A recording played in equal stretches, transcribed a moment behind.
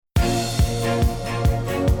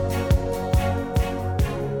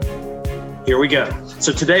Here we go.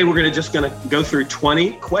 So today we're just going to go through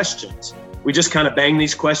 20 questions. We just kind of bang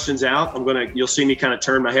these questions out. You'll see me kind of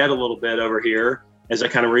turn my head a little bit over here as I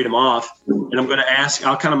kind of read them off. And I'm going to ask,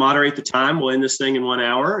 I'll kind of moderate the time. We'll end this thing in 1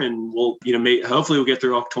 hour and we'll, hopefully we'll get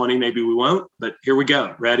through all 20. Maybe we won't, but here we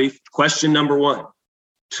go. Ready? Question number 1.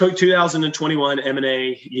 So 2021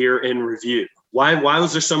 M&A year in review. Why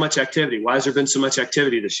was there so much activity? Why has there been so much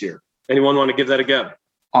activity this year? Anyone want to give that a go?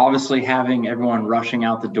 Obviously, having everyone rushing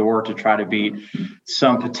out the door to try to beat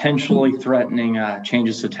some potentially threatening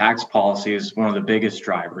changes to tax policy is one of the biggest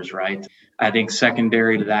drivers, right? I think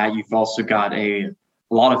secondary to that, you've also got a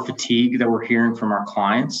lot of fatigue that we're hearing from our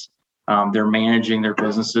clients. They're managing their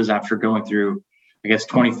businesses after going through,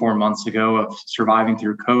 24 months ago of surviving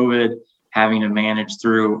through COVID, having to manage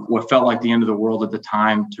through what felt like the end of the world at the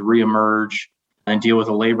time to reemerge and deal with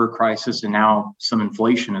a labor crisis and now some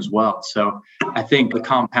inflation as well. So I think the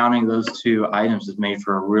compounding of those two items has made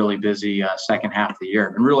for a really busy second half of the year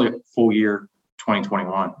and really full year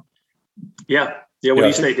 2021. Yeah. What do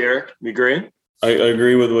you say, Derek? You agree? I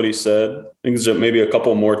agree with what he said. I think there's maybe a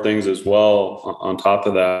couple more things as well on top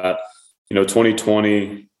of that.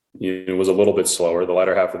 2020 was a little bit slower. The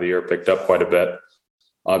latter half of the year picked up quite a bit.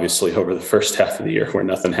 Obviously, over the first half of the year where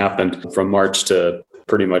nothing happened from March to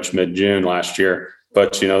pretty much mid-June last year.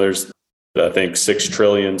 But, there's, I think, $6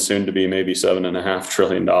 trillion, soon to be maybe $7.5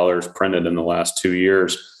 trillion printed in the last 2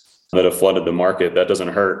 years that have flooded the market. That doesn't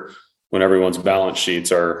hurt when everyone's balance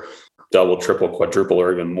sheets are double, triple, quadruple,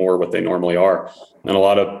 or even more what they normally are. And a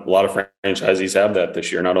lot of franchisees have that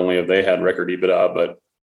this year. Not only have they had record EBITDA, but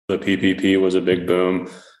the PPP was a big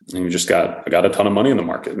boom. And you just got a ton of money in the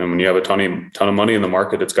market. And when you have a ton of money in the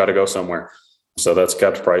market, it's got to go somewhere. So that's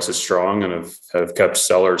kept prices strong and have kept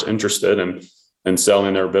sellers interested in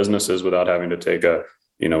selling their businesses without having to take a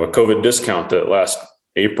COVID discount that last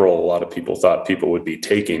April, a lot of people thought people would be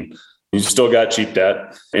taking. You still got cheap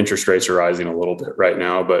debt. Interest rates are rising a little bit right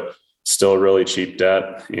now, but still really cheap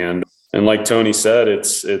debt. And like Tony said,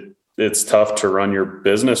 it's tough to run your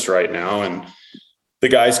business right now. And the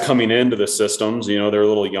guys coming into the systems, they're a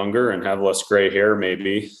little younger and have less gray hair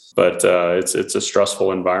maybe, but it's a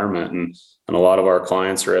stressful environment. And a lot of our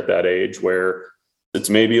clients are at that age where it's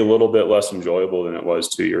maybe a little bit less enjoyable than it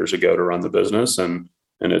was 2 years ago to run the business. And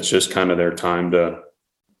it's just kind of their time to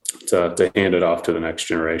hand it off to the next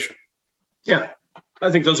generation. Yeah,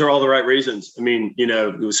 I think those are all the right reasons. So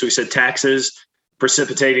we said taxes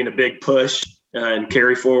precipitating a big push and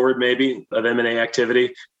carry forward maybe of M&A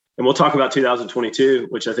activity. And we'll talk about 2022,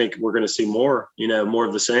 which I think we're going to see more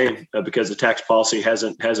of the same because the tax policy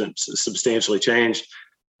hasn't substantially changed.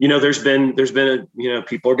 There's been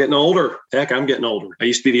people are getting older. Heck, I'm getting older. I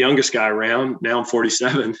used to be the youngest guy around. Now I'm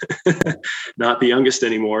 47, not the youngest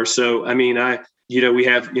anymore. So, we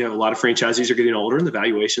have, a lot of franchisees are getting older and the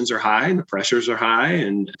valuations are high and the pressures are high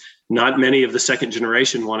and not many of the second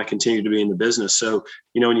generation want to continue to be in the business. So,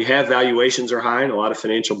 when you have valuations are high and a lot of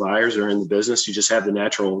financial buyers are in the business, you just have the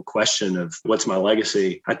natural question of what's my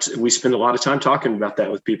legacy? We spend a lot of time talking about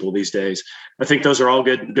that with people these days. I think those are all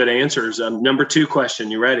good answers. Number 2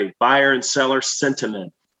 question, you ready? Buyer and seller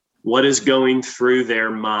sentiment. What is going through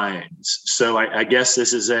their minds? So I guess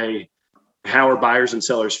this is how are buyers and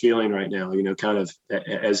sellers feeling right now, kind of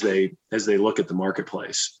as they look at the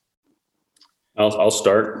marketplace? I'll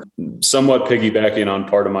start somewhat piggybacking on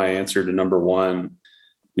part of my answer to number 1.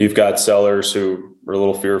 You've got sellers who are a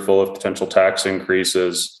little fearful of potential tax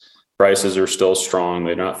increases. Prices are still strong.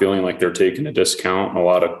 They're not feeling like they're taking a discount. In a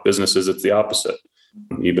lot of businesses, it's the opposite.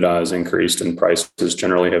 EBITDA has increased and prices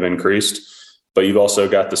generally have increased. But you've also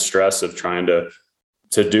got the stress of trying to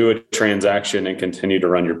do a transaction and continue to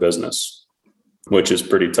run your business, which is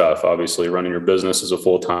pretty tough. Obviously, running your business is a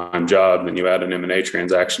full-time job, and you add an M&A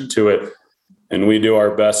transaction to it. And we do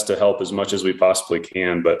our best to help as much as we possibly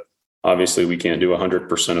can, but obviously we can't do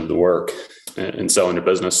 100% of the work in selling your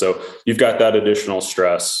business. So you've got that additional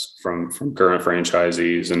stress from current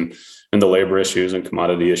franchisees and the labor issues and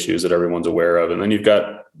commodity issues that everyone's aware of. And then you've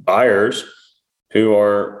got buyers who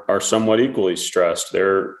are somewhat equally stressed.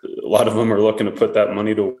 A lot of them are looking to put that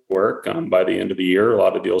money to work by the end of the year. A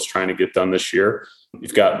lot of deals trying to get done this year.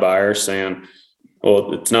 You've got buyers saying,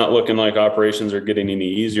 well, it's not looking like operations are getting any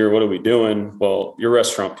easier. What are we doing? Well, you're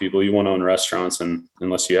restaurant people. You want to own restaurants. And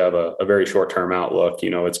unless you have a very short-term outlook,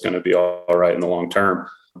 it's going to be all right in the long term.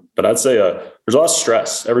 But I'd say there's a lot of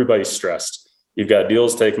stress. Everybody's stressed. You've got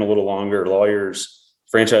deals taking a little longer. Lawyers,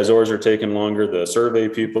 franchisors are taking longer. The survey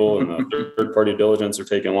people and the third-party diligence are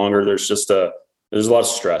taking longer. There's a lot of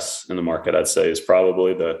stress in the market, I'd say, is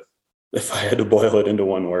probably if I had to boil it into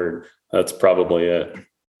one word, that's probably it.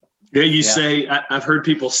 Yeah, say, I've heard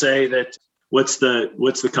people say that what's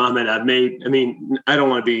the comment I've made? I mean, I don't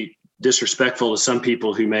want to be disrespectful to some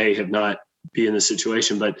people who may have not be in this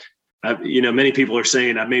situation, but many people are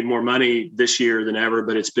saying I've made more money this year than ever,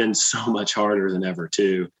 but it's been so much harder than ever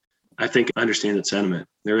too. I think I understand that sentiment.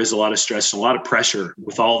 There is a lot of stress, and a lot of pressure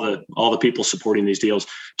with all the people supporting these deals.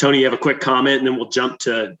 Tony, you have a quick comment, and then we'll jump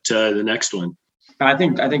to the next one. I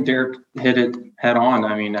think Derek hit it head on.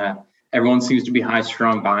 I mean, everyone seems to be high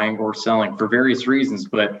strung buying or selling for various reasons,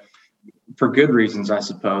 but for good reasons, I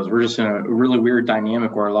suppose. We're just in a really weird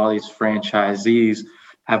dynamic where a lot of these franchisees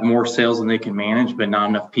have more sales than they can manage, but not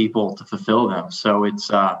enough people to fulfill them. So it's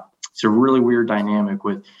a really weird dynamic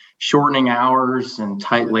with shortening hours and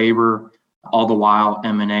tight labor, all the while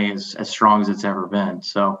M&A is as strong as it's ever been.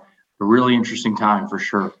 So a really interesting time for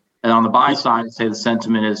sure. And on the buy side, I'd say the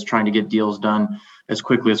sentiment is trying to get deals done as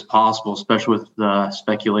quickly as possible, especially with the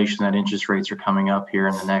speculation that interest rates are coming up here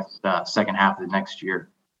in the next second half of the next year.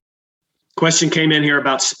 Question came in here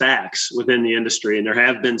about SPACs within the industry, and there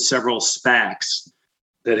have been several SPACs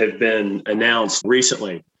that have been announced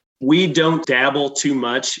recently. We don't dabble too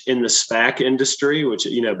much in the SPAC industry, which,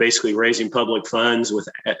 basically raising public funds with,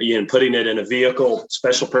 putting it in a vehicle,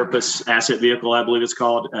 special purpose asset vehicle, I believe it's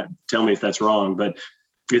called. Tell me if that's wrong, but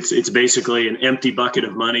it's basically an empty bucket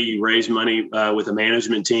of money. You raise money with a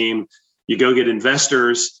management team. You go get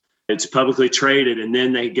investors. It's publicly traded, and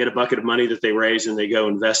then they get a bucket of money that they raise and they go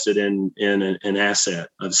invest it in an asset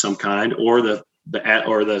of some kind or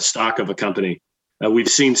the stock of a company. We've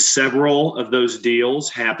seen several of those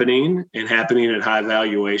deals happening at high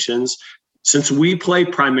valuations. Since we play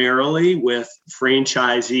primarily with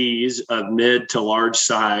franchisees of mid to large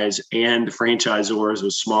size and franchisors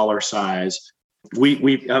with smaller size,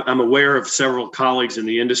 I'm aware of several colleagues in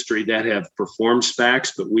the industry that have performed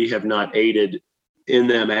SPACs, but we have not aided in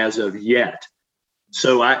them as of yet.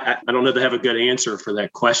 So I don't know that I have a good answer for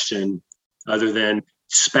that question, other than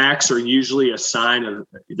SPACs are usually a sign of,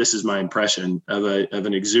 this is my impression, of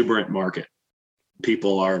an exuberant market.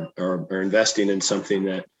 People are investing in something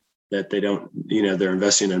that they don't, they're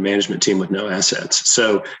investing in a management team with no assets.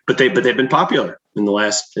 So, but they've been popular in the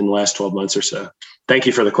last 12 months or so. Thank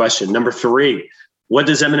you for the question. Number 3, what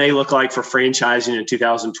does M&A look like for franchising in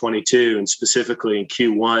 2022 and specifically in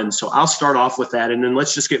Q1? So I'll start off with that, and then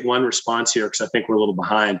let's just get one response here because I think we're a little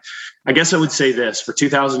behind. I guess I would say this for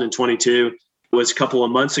 2022. Was a couple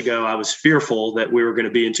of months ago, I was fearful that we were going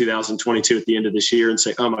to be in 2022 at the end of this year and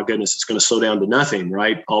say, oh my goodness, it's going to slow down to nothing,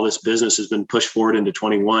 right? All this business has been pushed forward into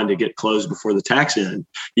 21 to get closed before the tax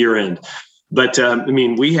year end. But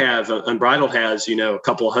we have Unbridled has, a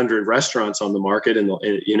couple hundred restaurants on the market in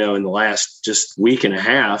the last just week and a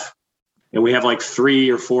half. And we have like 3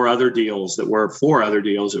 or 4 other deals that we're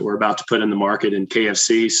about to put in the market in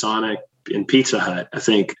KFC, Sonic, and Pizza Hut. I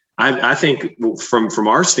think from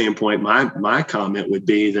our standpoint, my comment would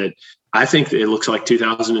be that I think that it looks like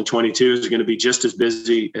 2022 is going to be just as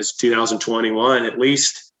busy as 2021, at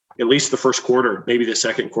least the first quarter, maybe the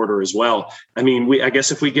second quarter as well. I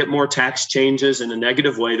guess if we get more tax changes in a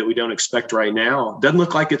negative way that we don't expect right now, it doesn't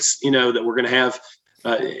look like it's, that we're going to have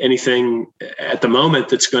anything at the moment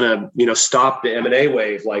that's going to, stop the M&A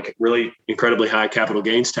wave, like really incredibly high capital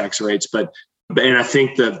gains tax rates. And I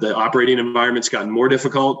think the operating environment's gotten more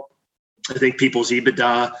difficult. I think people's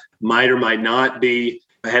EBITDA might or might not be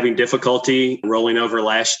having difficulty rolling over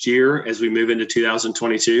last year as we move into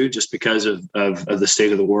 2022, just because of the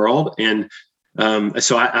state of the world. And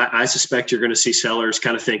so I suspect you're going to see sellers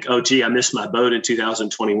kind of think, oh, gee, I missed my boat in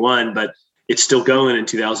 2021, but it's still going in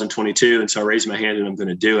 2022. And so I raise my hand and I'm going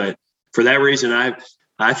to do it. For that reason,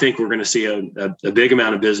 I think we're going to see a big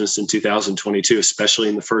amount of business in 2022, especially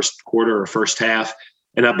in the first quarter or first half.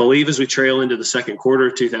 And I believe as we trail into the second quarter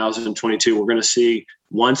of 2022, we're going to see,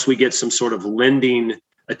 once we get some sort of lending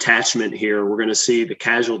attachment here, we're going to see the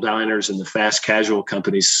casual diners and the fast casual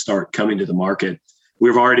companies start coming to the market.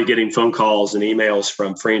 We're already getting phone calls and emails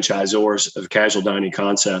from franchisors of casual dining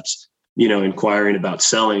concepts, inquiring about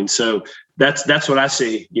selling. So that's what I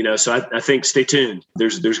see, so I think stay tuned.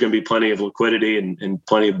 There's going to be plenty of liquidity and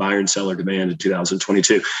plenty of buyer and seller demand in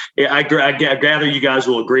 2022. I gather you guys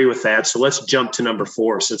will agree with that. So let's jump to number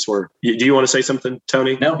 4 since do you want to say something,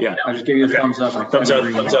 Tony? No, yeah. I'll just give you a thumbs up. Thumbs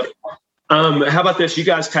up. How about this? You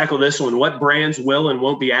guys tackle this one. What brands will and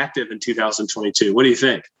won't be active in 2022? What do you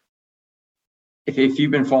think? If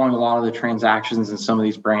you've been following a lot of the transactions in some of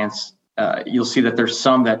these brands, you'll see that there's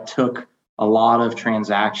some that took a lot of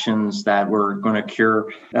transactions that were going to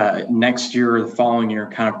cure next year or the following year,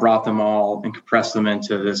 kind of brought them all and compressed them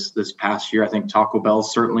into this past year. I think Taco Bell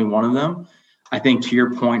is certainly one of them. I think to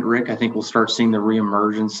your point, Rick, I think we'll start seeing the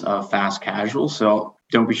reemergence of fast casual. So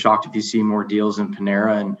don't be shocked if you see more deals in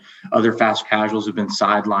Panera, and other fast casuals have been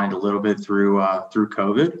sidelined a little bit through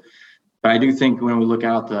COVID. But I do think when we look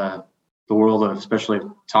out the world of especially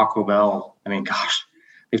Taco Bell, I mean, gosh,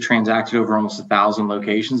 they've transacted over almost 1,000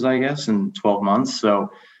 locations, I guess, in 12 months.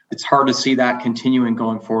 So it's hard to see that continuing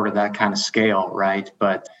going forward at that kind of scale, right?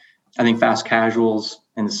 But I think fast casuals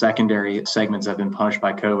and the secondary segments that have been punished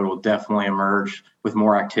by COVID will definitely emerge with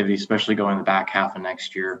more activity, especially going in the back half of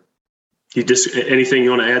next year. Anything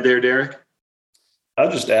you want to add there, Derek?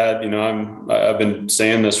 I'll just add, I've been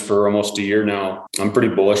saying this for almost a year now. I'm pretty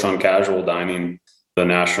bullish on casual dining, the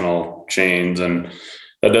national chains, and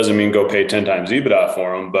that doesn't mean go pay 10 times EBITDA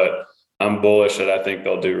for them, but I'm bullish that I think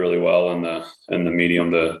they'll do really well in the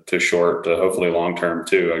medium to short to hopefully long term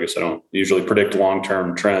too. I guess I don't usually predict long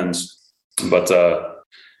term trends, but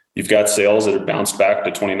you've got sales that have bounced back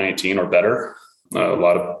to 2019 or better. A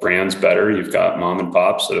lot of brands better. You've got mom and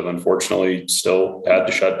pops that have unfortunately still had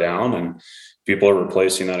to shut down, and people are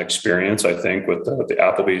replacing that experience, I think, with the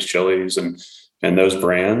Applebee's, Chili's, and those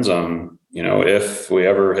brands. If we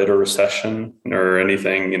ever hit a recession or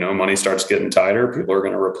anything, money starts getting tighter, people are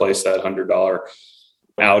going to replace that $100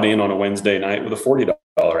 outing on a Wednesday night with a $40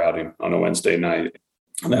 outing on a Wednesday night.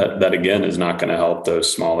 That again is not going to help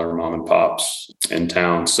those smaller mom and pops in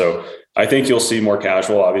town. So I think you'll see more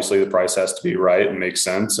casual. Obviously, the price has to be right and make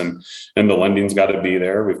sense, and the lending's got to be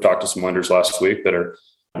there. We've talked to some lenders last week that are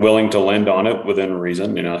willing to lend on it within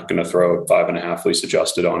reason. You're not going to throw a 5.5 lease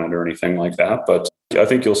adjusted on it or anything like that. But I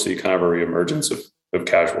think you'll see kind of a reemergence of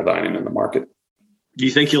casual dining in the market. Do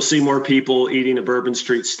you think you'll see more people eating a Bourbon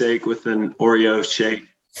Street steak with an Oreo shake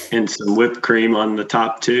and some whipped cream on the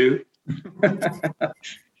top too? About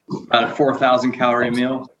a 4,000 calorie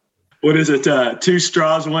meal. What is it? 2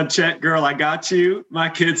 straws, 1 check, girl, I got you. My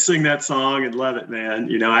kids sing that song and love it, man.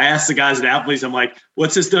 I asked the guys at Applebee's, I'm like,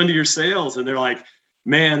 what's this done to your sales? And they're like,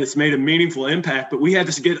 man, it's made a meaningful impact, but we had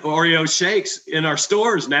to get Oreo shakes in our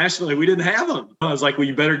stores nationally. We didn't have them. I was like, well,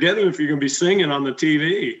 you better get them if you're going to be singing on the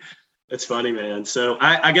TV. That's funny, man. So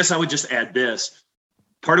I guess I would just add this.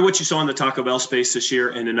 Part of what you saw in the Taco Bell space this year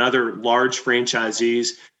and in other large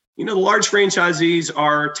franchisees, the large franchisees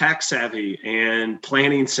are tax savvy and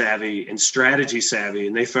planning savvy and strategy savvy,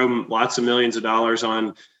 and they throw lots of millions of dollars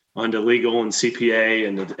onto legal and CPA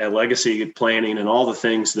and legacy planning and all those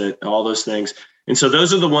things. And so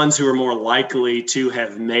those are the ones who are more likely to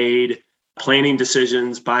have made planning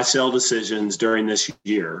decisions, buy-sell decisions during this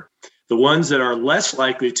year. The ones that are less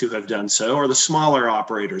likely to have done so are the smaller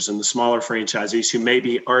operators and the smaller franchisees who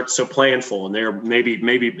maybe aren't so planful, and they're maybe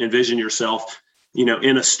envision yourself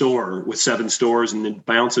in a store with 7 stores and then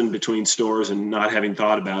bouncing between stores and not having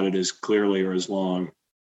thought about it as clearly or as long.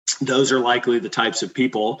 Those are likely the types of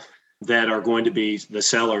people that are going to be the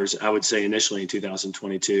sellers, I would say, initially in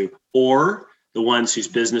 2022, or the ones whose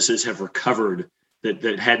businesses have recovered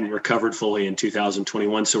that hadn't recovered fully in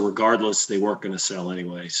 2021. So regardless, they weren't going to sell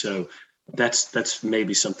anyway. So that's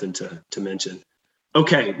maybe something to mention.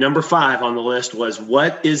 Okay, number 5 on the list was,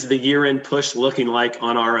 what is the year-end push looking like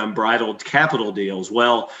on our Unbridled Capital deals?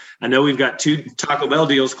 Well, I know we've got 2 Taco Bell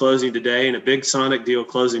deals closing today and a big Sonic deal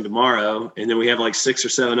closing tomorrow, and then we have like 6 or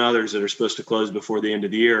 7 others that are supposed to close before the end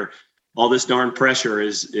of the year. All this darn pressure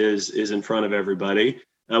is in front of everybody.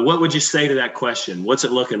 What would you say to that question? What's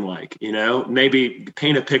it looking like? Maybe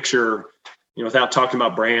paint a picture, without talking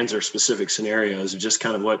about brands or specific scenarios, of just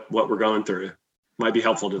kind of what we're going through. Might be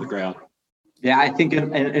helpful to the crowd. Yeah, I think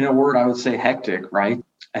in a word, I would say hectic, right?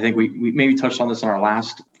 I think we maybe touched on this in our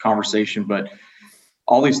last conversation, but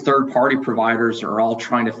all these third-party providers are all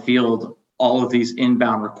trying to field all of these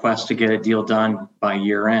inbound requests to get a deal done by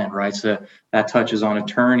year end, right? So that touches on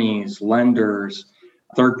attorneys, lenders,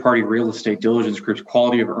 third-party real estate diligence groups,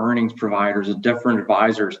 quality of earnings providers, and different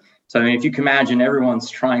advisors. So, I mean, if you can imagine,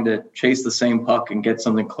 everyone's trying to chase the same puck and get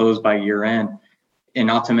something closed by year end. And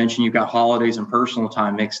not to mention, you've got holidays and personal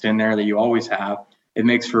time mixed in there that you always have. It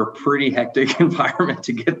makes for a pretty hectic environment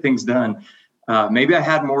to get things done. Maybe I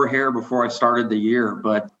had more hair before I started the year,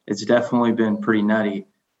 but it's definitely been pretty nutty.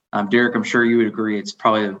 Derek, I'm sure you would agree. It's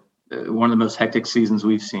probably one of the most hectic seasons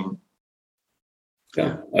we've seen.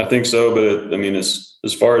 Yeah, I think so. But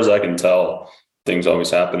as far as I can tell, things always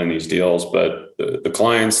happen in these deals. But the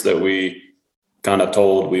clients that we kind of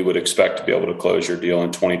told we would expect to be able to close your deal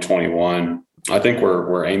in 2021, I think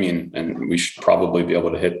we're aiming, and we should probably be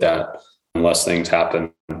able to hit that unless things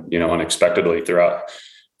happen, unexpectedly throughout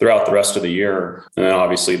the rest of the year. And then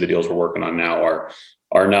obviously the deals we're working on now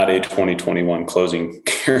are not a 2021 closing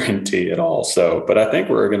guarantee at all. So, but I think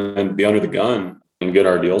we're going to be under the gun and get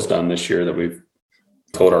our deals done this year that we've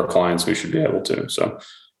told our clients we should be able to. So,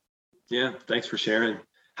 yeah, thanks for sharing.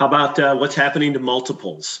 How about what's happening to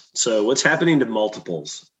multiples? So what's happening to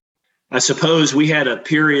multiples? I suppose we had a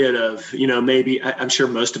period of, maybe, I'm sure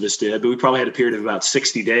most of us did, but we probably had a period of about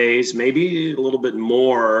 60 days, maybe a little bit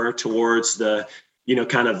more towards the,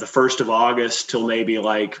 kind of the 1st of August till maybe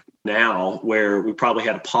like now, where we probably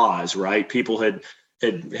had a pause, right? People had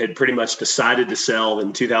pretty much decided to sell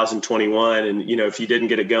in 2021. And, if you didn't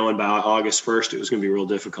get it going by August 1st, it was going to be real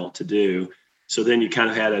difficult to do. So then you kind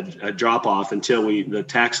of had a drop off until the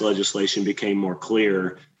tax legislation became more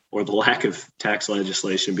clear, or the lack of tax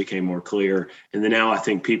legislation became more clear. And then now I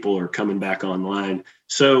think people are coming back online.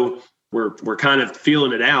 So we're kind of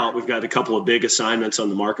feeling it out. We've got a couple of big assignments in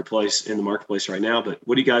the marketplace right now. But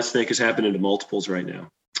what do you guys think is happening to multiples right now?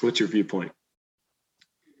 What's your viewpoint?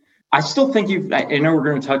 I still think I know we're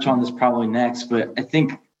going to touch on this probably next, but I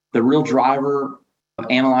think the real driver of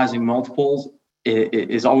analyzing multiples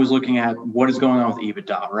is always looking at what is going on with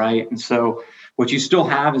EBITDA, right? And so what you still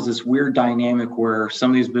have is this weird dynamic where some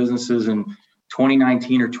of these businesses in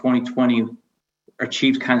 2019 or 2020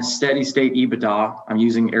 achieved kind of steady state EBITDA. I'm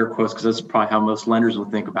using air quotes because that's probably how most lenders would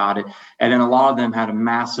think about it. And then a lot of them had a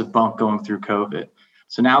massive bump going through COVID.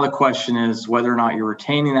 So now the question is whether or not you're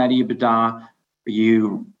retaining that EBITDA, are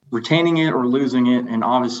you retaining it or losing it? And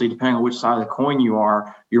obviously, depending on which side of the coin you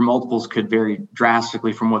are, your multiples could vary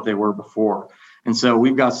drastically from what they were before. And so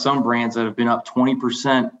we've got some brands that have been up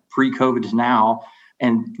 20% pre-COVID to now.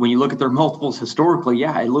 And when you look at their multiples historically,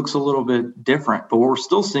 yeah, it looks a little bit different. But what we're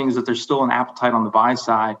still seeing is that there's still an appetite on the buy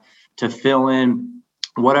side to fill in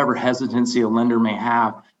whatever hesitancy a lender may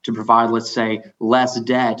have to provide, let's say, less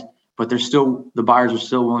debt. But the buyers are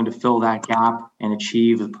still willing to fill that gap and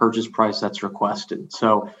achieve the purchase price that's requested.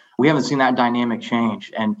 So we haven't seen that dynamic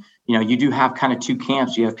change. And, you do have kind of two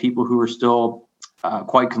camps. You have people who are still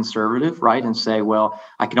quite conservative, right? And say, well,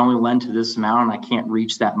 I can only lend to this amount and I can't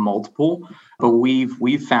reach that multiple. But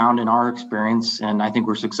we've found in our experience, and I think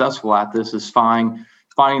we're successful at this, is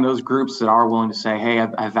finding those groups that are willing to say, hey,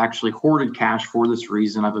 I've actually hoarded cash for this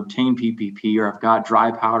reason. I've obtained PPP, or I've got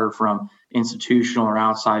dry powder from institutional or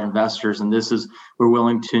outside investors. And we're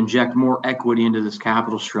willing to inject more equity into this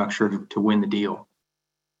capital structure to win the deal.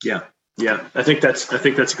 Yeah. Yeah, I think that's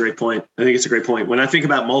a great point. I think it's a great point. When I think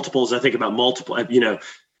about multiples, I think about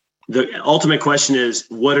the ultimate question is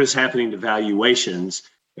what is happening to valuations?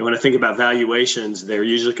 And when I think about valuations, they're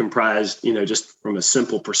usually comprised, just from a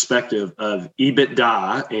simple perspective of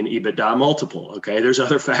EBITDA and EBITDA multiple. Okay. There's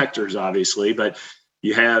other factors, obviously, but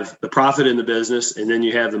you have the profit in the business, and then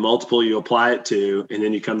you have the multiple you apply it to, and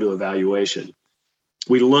then you come to a valuation.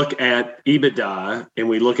 We look at EBITDA and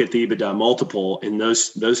we look at the EBITDA multiple, and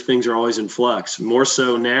those things are always in flux, more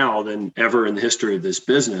so now than ever in the history of this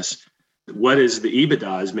business. What is the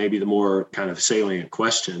EBITDA is maybe the more kind of salient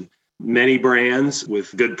question. Many brands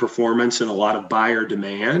with good performance and a lot of buyer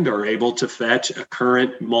demand are able to fetch a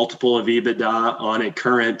current multiple of EBITDA on a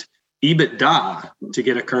current EBITDA to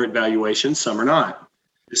get a current valuation. Some are not.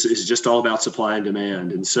 This is just all about supply and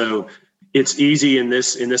demand. And so it's easy in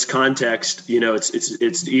this context,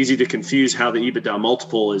 it's easy to confuse how the EBITDA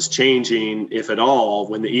multiple is changing, if at all,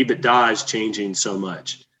 when the EBITDA is changing so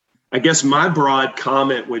much. I guess my broad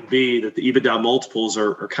comment would be that the EBITDA multiples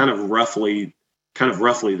are kind of roughly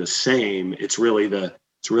the same. It's really the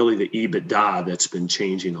EBITDA that's been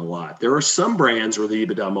changing a lot. There are some brands where the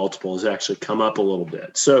EBITDA multiple has actually come up a little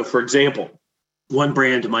bit. So, for example, one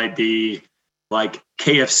brand might be like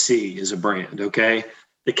KFC is a brand, okay?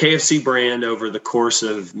 The KFC brand over the course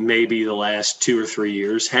of maybe the last 2 or 3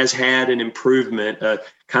 years has had an improvement,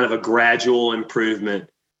 kind of a gradual improvement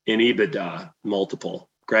in EBITDA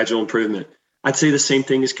multiple, gradual improvement. I'd say the same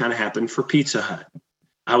thing has kind of happened for Pizza Hut.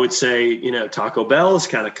 I would say, Taco Bell has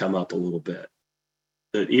kind of come up a little bit.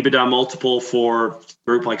 The EBITDA multiple for a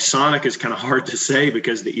group like Sonic is kind of hard to say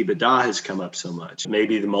because the EBITDA has come up so much.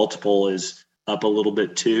 Maybe the multiple is up a little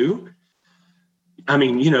bit too. I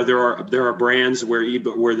mean, there are brands where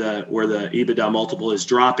the EBITDA multiple is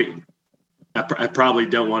dropping. I probably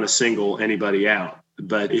don't want to single anybody out,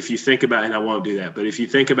 but if you think about, and I won't do that, but if you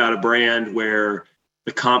think about a brand where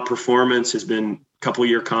the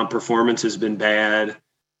couple-year comp performance has been bad,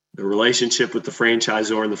 the relationship with the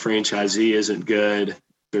franchisor and the franchisee isn't good.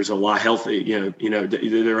 There's a lot healthy,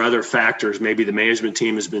 there are other factors. Maybe the management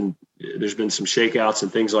team there's been some shakeouts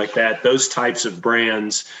and things like that. Those types of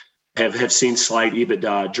brands have seen slight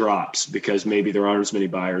EBITDA drops because maybe there aren't as many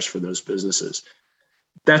buyers for those businesses.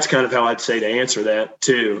 That's kind of how I'd say to answer that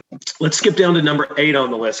too. Let's skip down to number 8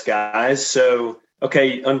 on the list, guys. So,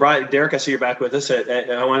 okay, Derek, I see you're back with us. Why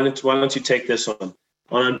don't you take this one?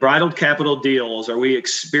 On Unbridled Capital deals, are we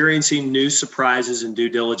experiencing new surprises in due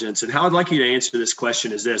diligence? And how I'd like you to answer this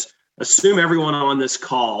question is this. assume everyone on this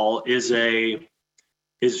call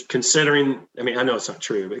is considering, I mean, I know it's not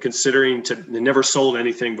true, but considering they never sold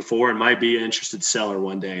anything before and might be an interested seller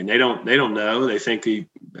one day. And they don't know. They think the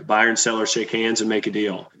buyer and seller shake hands and make a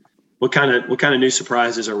deal. What kind of new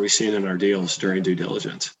surprises are we seeing in our deals during due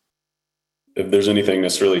diligence? If there's anything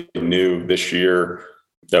that's really new this year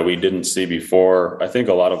that we didn't see before, I think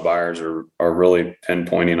a lot of buyers are really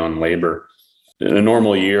pinpointing on labor. In a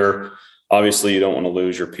normal year, obviously you don't want to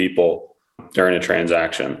lose your people during a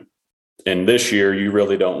transaction. And this year, you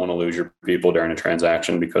really don't want to lose your people during a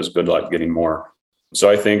transaction because good luck getting more. So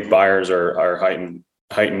I think buyers are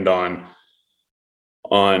heightened on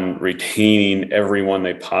retaining everyone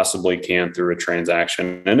they possibly can through a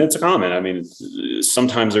transaction. And it's common. I mean,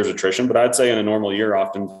 sometimes there's attrition, but I'd say in a normal year,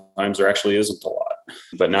 oftentimes there actually isn't a lot.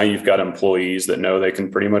 But now you've got employees that know they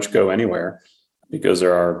can pretty much go anywhere because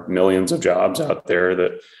there are millions of jobs out there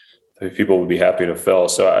that people would be happy to fill.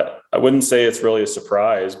 So I wouldn't say it's really a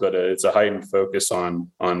surprise, but it's a heightened focus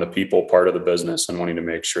on the people part of the business and wanting to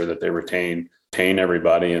make sure that they retain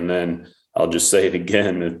everybody. And then I'll just say it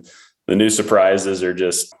again, the new surprises are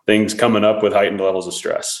just things coming up with heightened levels of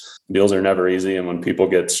stress. Deals are never easy. And when people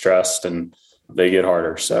get stressed and they get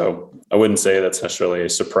harder. So I wouldn't say that's necessarily a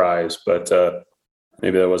surprise, but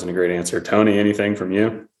maybe that wasn't a great answer. Tony, anything from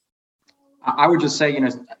you? I would just say,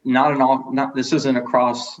 this isn't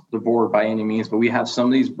across the board by any means, but we have some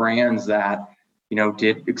of these brands that,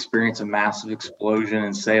 did experience a massive explosion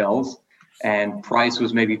in sales, and price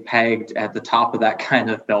was maybe pegged at the top of that kind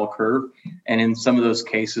of bell curve. And in some of those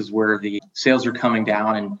cases where the sales are coming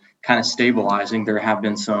down and kind of stabilizing, there have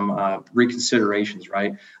been some reconsiderations,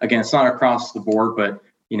 right? Again, it's not across the board, but,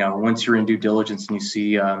 once you're in due diligence and you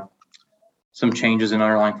see some changes in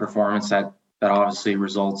underlying performance, that obviously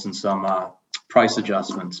results in some price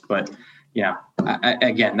adjustments. But I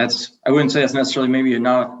wouldn't say that's necessarily maybe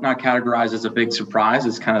not categorized as a big surprise.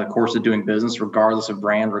 It's kind of the course of doing business, regardless of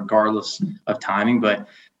brand, regardless of timing. But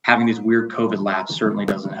having these weird COVID laps certainly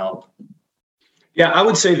doesn't help. Yeah, I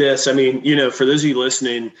would say this. I mean, for those of you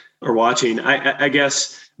listening or watching, I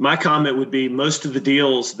guess my comment would be most of the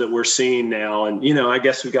deals that we're seeing now, and, I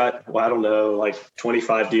guess we've got, like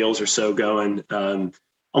 25 deals or so going.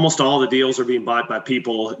 Almost all the deals are being bought by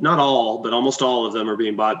people, not all, but almost all of them are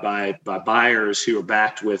being bought by buyers who are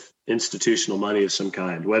backed with institutional money of some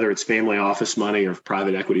kind, whether it's family office money or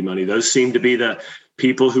private equity money. Those seem to be the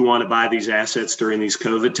people who want to buy these assets during these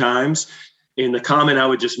COVID times. And the comment I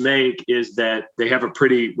would just make is that they have a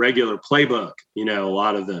pretty regular playbook, a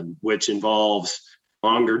lot of them, which involves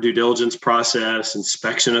longer due diligence process,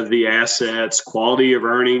 inspection of the assets, quality of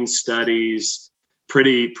earnings studies,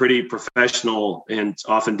 pretty professional and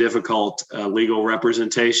often difficult legal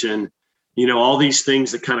representation, all these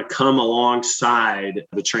things that kind of come alongside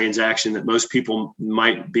the transaction that most people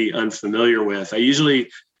might be unfamiliar with. I usually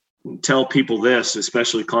tell people this,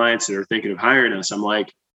 especially clients that are thinking of hiring us. I'm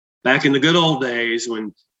like, back in the good old days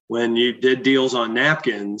when you did deals on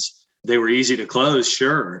napkins, they were easy to close,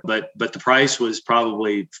 sure, but the price was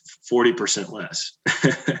probably 40% less.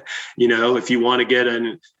 If you want to get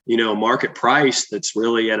a market price that's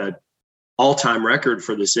really at an all-time record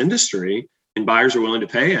for this industry and buyers are willing to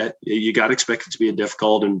pay it, you got to expect it to be a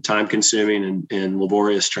difficult and time-consuming and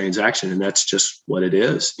laborious transaction. And that's just what it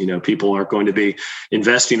is. People aren't going to be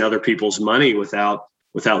investing other people's money without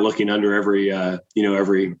looking under every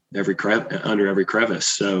crevice.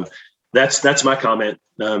 So that's my comment.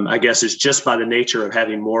 I guess is just by the nature of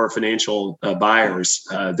having more financial buyers,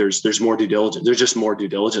 there's more due diligence. There's just more due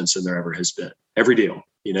diligence than there ever has been. Every deal,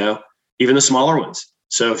 even the smaller ones.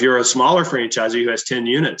 So if you're a smaller franchisee who has 10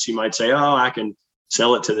 units, you might say, oh, I can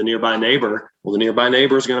sell it to the nearby neighbor. Well, the nearby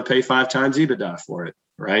neighbor is going to pay 5 times EBITDA for it,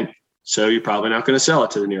 right? So you're probably not going to sell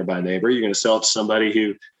it to the nearby neighbor. You're going to sell it to somebody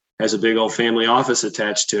who has a big old family office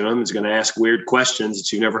attached to them, is going to ask weird questions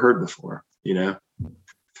that you've never heard before,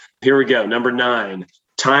 Here we go. Number 9,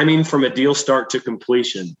 timing from a deal start to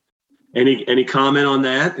completion. Any comment on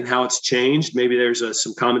that and how it's changed? Maybe there's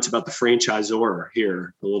some comments about the franchisor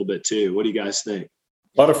here a little bit too. What do you guys think?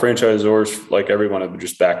 A lot of franchisors, like everyone, have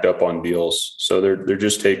just backed up on deals. So they're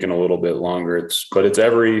just taking a little bit longer. But it's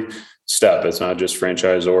every step. It's not just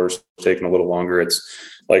franchisors taking a little longer. It's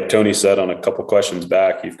like Tony said on a couple questions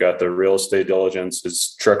back, you've got the real estate diligence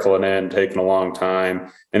is trickling in, taking a long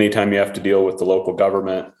time. Anytime you have to deal with the local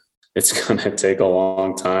government, it's going to take a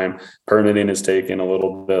long time. Permitting is taking a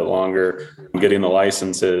little bit longer. Getting the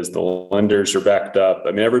licenses, the lenders are backed up.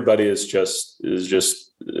 I mean, everybody is just,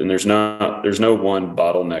 and there's no one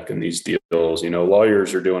bottleneck in these deals.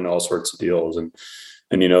 Lawyers are doing all sorts of deals, and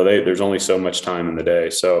there's only so much time in the day.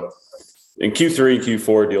 So in Q3 and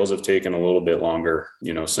Q4, deals have taken a little bit longer,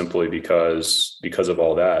 simply because of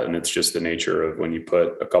all that. And it's just the nature of when you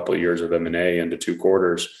put a couple of years of M&A into 2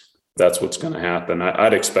 quarters, that's what's going to happen.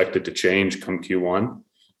 I'd expect it to change come Q1.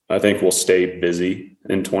 I think we'll stay busy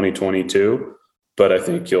in 2022, but I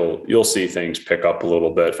think you'll see things pick up a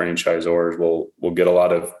little bit. Franchisors will get a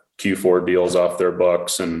lot of Q4 deals off their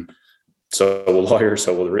books, and so will lawyers.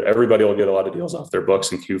 Everybody will get a lot of deals off their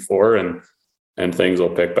books in Q4, and things will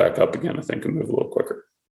pick back up again, I think, and move a little quicker.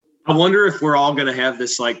 I wonder if we're all going to have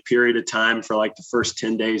this period of time for the first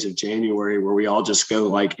 10 days of January where we all just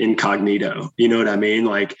go incognito. You know what I mean?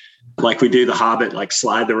 Like we do The Hobbit,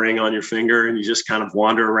 slide the ring on your finger and you just kind of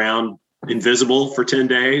wander around invisible for 10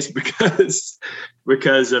 days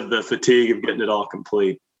because of the fatigue of getting it all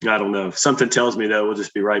complete. I don't know. Something tells me though, we'll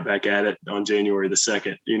just be right back at it on January the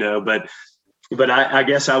 2nd, but I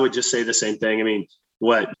guess I would just say the same thing. I mean,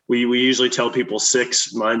 we usually tell people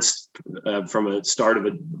 6 months from a start of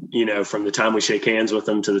from the time we shake hands with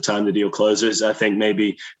them to the time the deal closes. I think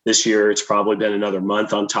maybe this year it's probably been another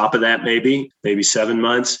month on top of that, maybe 7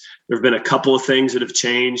 months. There have been a couple of things that have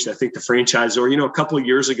changed. I think the franchisor, a couple of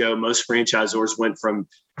years ago, most franchisors went from,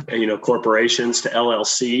 corporations to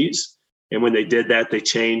LLCs. And when they did that, they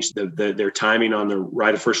changed their timing on the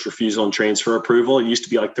right of first refusal and transfer approval. It used to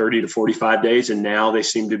be 30 to 45 days, and now they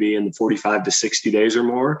seem to be in the 45 to 60 days or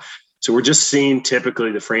more. So we're just seeing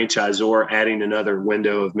typically the franchisor adding another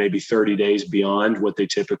window of maybe 30 days beyond what they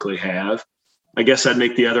typically have. I guess I'd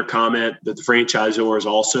make the other comment that the franchisor is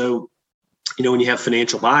also, when you have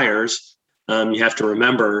financial buyers, you have to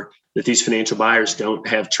remember that these financial buyers don't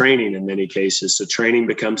have training in many cases. So training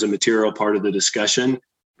becomes a material part of the discussion.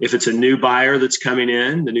 If it's a new buyer that's coming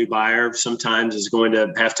in, the new buyer sometimes is going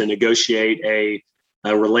to have to negotiate a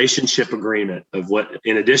relationship agreement of what,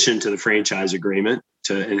 in addition to the franchise agreement,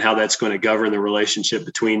 and how that's going to govern the relationship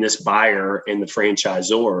between this buyer and the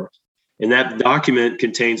franchisor. And that document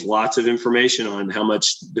contains lots of information on how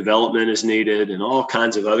much development is needed and all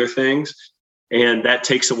kinds of other things. And that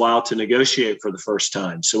takes a while to negotiate for the first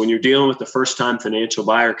time. So when you're dealing with the first time financial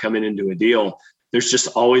buyer coming into a deal, there's just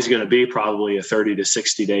always going to be probably a 30 to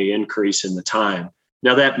 60 day increase in the time.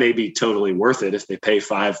 Now that may be totally worth it if they pay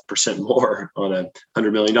 5% more on a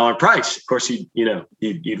 $100 million price. Of course,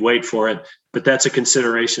 you'd wait for it, but that's a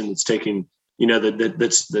consideration that's taking,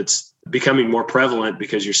 that's becoming more prevalent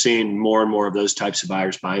because you're seeing more and more of those types of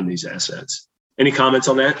buyers buying these assets. Any comments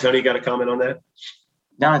on that? Tony, got a comment on that?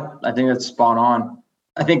 No, I think that's spot on.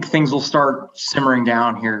 I think things will start simmering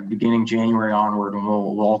down here beginning January onward, and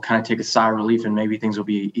we'll all kind of take a sigh of relief, and maybe things will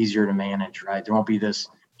be easier to manage, right? There won't be this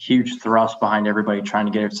huge thrust behind everybody trying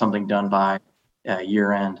to get something done by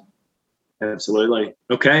year end. Absolutely.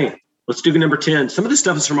 Okay, let's do number 10. Some of this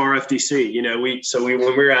stuff is from RFDC. When we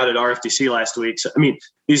were out at RFDC last week, so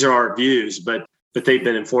these are our views, but they've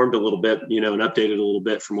been informed a little bit, and updated a little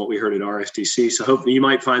bit from what we heard at RFDC. So hopefully you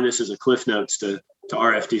might find this as a cliff notes to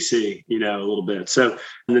RFDC, a little bit. So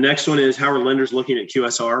and the next one is, how are lenders looking at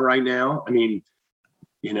QSR right now?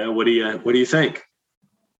 What do you think?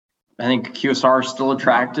 I think QSR is still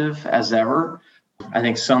attractive as ever. I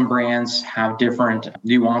think some brands have different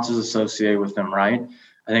nuances associated with them, right?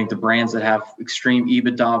 I think the brands that have extreme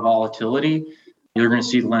EBITDA volatility, you're going to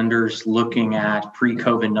see lenders looking at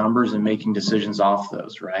pre-COVID numbers and making decisions off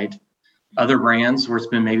those, right? Other brands where it's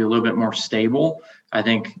been maybe a little bit more stable, I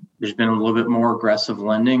think there's been a little bit more aggressive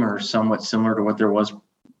lending or somewhat similar to what there was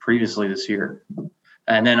previously this year.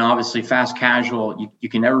 And then obviously fast casual, you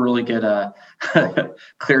can never really get a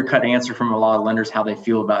clear-cut answer from a lot of lenders how they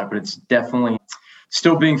feel about it, but it's definitely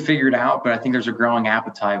still being figured out. But I think there's a growing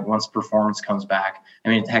appetite once performance comes back.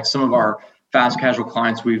 Heck, some of our fast casual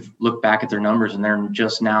clients, we've looked back at their numbers and they're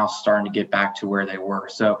just now starting to get back to where they were.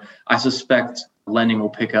 So I suspect lending will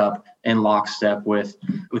pick up in lockstep with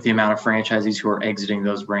the amount of franchisees who are exiting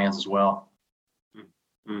those brands as well.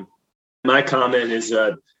 Mm-hmm. My comment is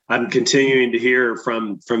I'm continuing to hear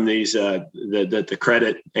from these the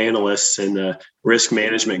credit analysts and the risk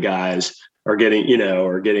management guys are getting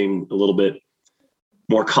a little bit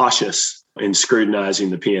more cautious in scrutinizing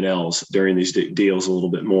the P&Ls during these deals a little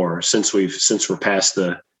bit more since we're past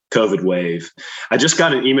the COVID wave. I just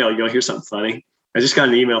got an email. You want to hear something funny? I just got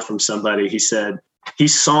an email from somebody. He said he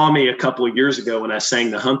saw me a couple of years ago when I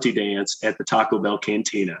sang the Humpty Dance at the Taco Bell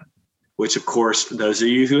Cantina, which, of course, those of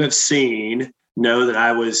you who have seen know that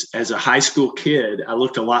I was, as a high school kid, I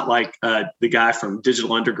looked a lot like the guy from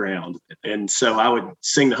Digital Underground. And so I would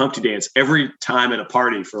sing the Humpty Dance every time at a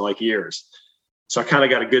party for years. So I kind of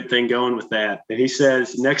got a good thing going with that. And he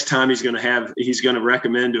says next time he's going to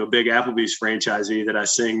recommend to a big Applebee's franchisee that I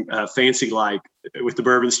sing Fancy Like with the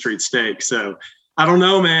Bourbon Street Steak. So I don't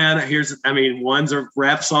know, man. One's a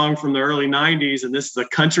rap song from the early 90s, and this is a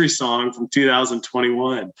country song from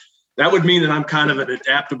 2021. That would mean that I'm kind of an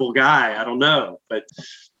adaptable guy. I don't know, but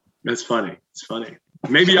that's funny. It's funny.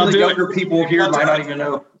 Maybe I'll do it. Younger people here might not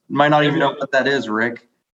even know what that is, Rick.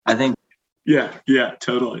 I think. Yeah,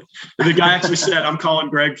 totally. And the guy actually said, I'm calling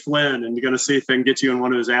Greg Flynn and you're going to see if I can get you in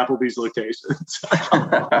one of his Applebee's locations.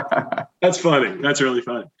 That's funny. That's really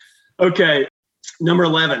funny. Okay. Number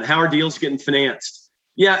 11, how are deals getting financed?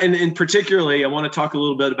 Yeah. And particularly, I want to talk a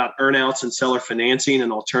little bit about earnouts and seller financing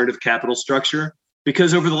and alternative capital structure,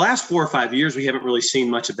 because over the last 4 or 5 years, we haven't really seen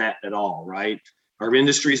much of that at all, right? Our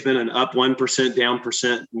industry's been an up 1%, down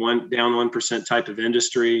 1% type of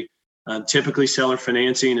industry. Typically seller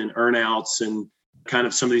financing and earnouts and kind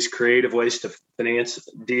of some of these creative ways to finance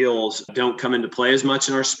deals don't come into play as much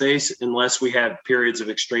in our space unless we have periods of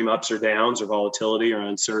extreme ups or downs or volatility or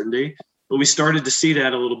uncertainty. But we started to see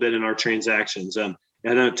that a little bit in our transactions. I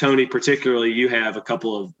know, Tony, particularly, you have a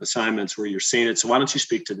couple of assignments where you're seeing it. So why don't you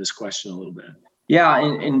speak to this question a little bit? Yeah,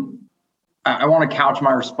 and I want to couch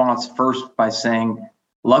my response first by saying,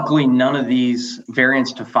 luckily, none of these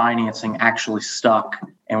variants to financing actually stuck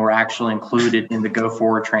and were actually included in the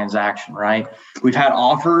go-forward transaction, right? We've had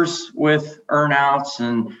offers with earnouts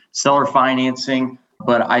and seller financing,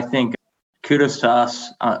 but I think kudos to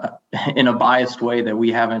us in a biased way that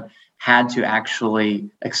we haven't had to actually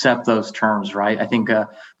accept those terms, right? I think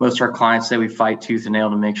most of our clients say we fight tooth and nail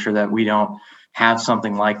to make sure that we don't have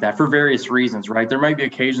something like that for various reasons, right? There might be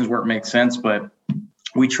occasions where it makes sense, but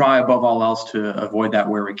we try above all else to avoid that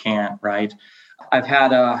where we can, right? I've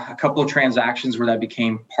had a couple of transactions where that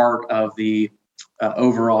became part of the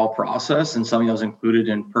overall process and something that was included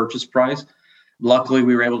in purchase price. Luckily,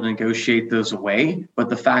 we were able to negotiate those away, but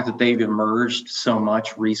the fact that they've emerged so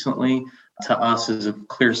much recently to us is a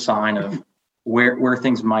clear sign of where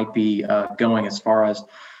things might be going as far as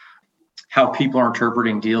how people are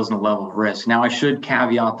interpreting deals and the level of risk. Now, I should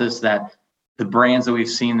caveat this that the brands that we've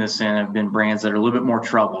seen this in have been brands that are a little bit more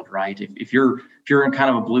troubled, right? If you're in kind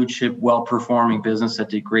of a blue chip, well-performing business that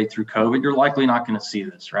did great through COVID, you're likely not going to see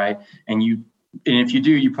this, right? And if you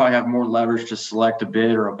do, you probably have more leverage to select a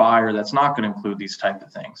bid or a buyer that's not going to include these type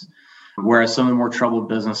of things. Whereas some of the more troubled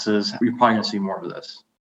businesses, you're probably going to see more of this.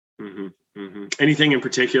 Mm-hmm, mm-hmm. Anything in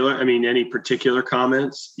particular? Any particular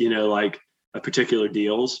comments, like particular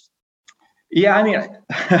deals? Yeah,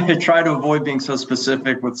 I try to avoid being so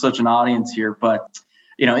specific with such an audience here, but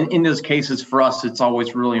in those cases for us, it's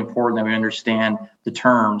always really important that we understand the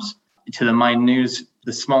terms to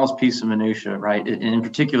the smallest piece of minutia, right? And in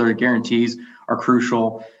particular, guarantees are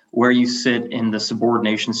crucial, where you sit in the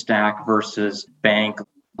subordination stack versus bank,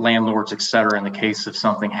 landlords, et cetera, in the case of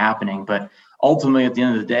something happening. But ultimately, at the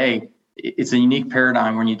end of the day, it's a unique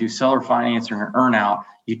paradigm when you do seller finance or an earnout.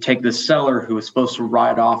 You take the seller who is supposed to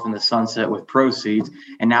ride off in the sunset with proceeds,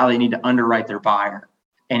 and now they need to underwrite their buyer.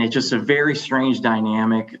 And it's just a very strange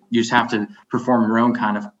dynamic. You just have to perform your own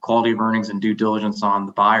kind of quality of earnings and due diligence on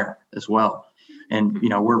the buyer as well. And,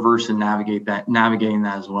 we're versed in navigating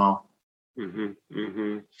that as well. Mm-hmm,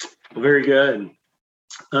 mm-hmm. Well, very good.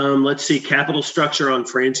 Let's see, capital structure on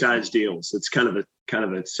franchise deals. It's kind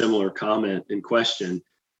of a similar comment and question.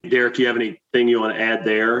 Derek, you have anything you want to add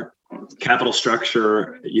there? Capital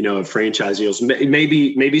structure, of franchise deals.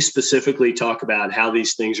 Maybe specifically talk about how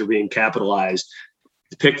these things are being capitalized.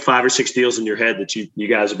 Pick 5 or 6 deals in your head that you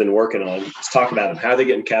guys have been working on. Let's talk about them. How are they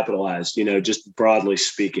getting capitalized? Just broadly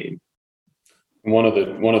speaking. One of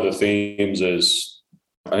the themes is,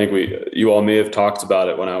 I think you all may have talked about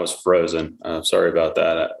it when I was frozen. Sorry about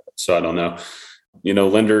that. So I don't know.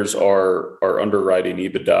 Lenders are underwriting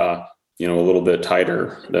EBITDA, a little bit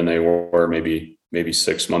tighter than they were maybe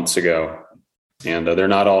 6 months ago. And they're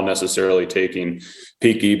not all necessarily taking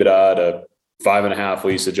peak EBITDA to 5.5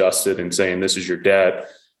 lease adjusted and saying, this is your debt.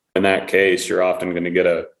 In that case, you're often going to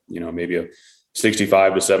get maybe a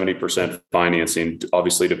 65 to 70% financing.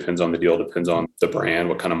 Obviously depends on the deal, depends on the brand,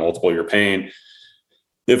 what kind of multiple you're paying.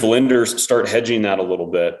 If lenders start hedging that a little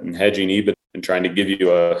bit and hedging EBITDA and trying to give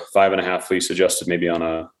you a 5.5 lease adjusted, maybe on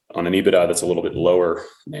an EBITDA that's a little bit lower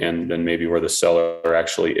than maybe where the seller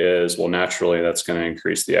actually is, well, naturally that's going to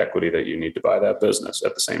increase the equity that you need to buy that business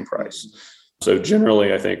at the same price. So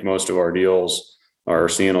generally, I think most of our deals are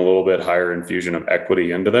seeing a little bit higher infusion of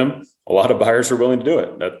equity into them. A lot of buyers are willing to do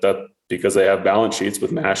it that because they have balance sheets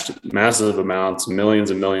with massive amounts,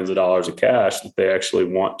 millions and millions of dollars of cash that they actually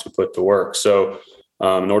want to put to work. So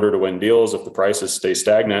in order to win deals, if the prices stay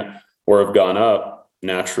stagnant or have gone up,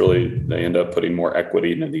 naturally they end up putting more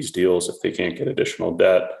equity into these deals if they can't get additional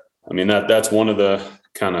debt. That's one of the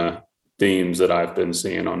kind of themes that I've been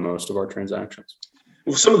seeing on most of our transactions.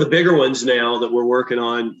 Well, some of the bigger ones now that we're working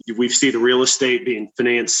on, we see the real estate being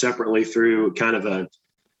financed separately through kind of a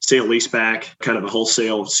sale leaseback, kind of a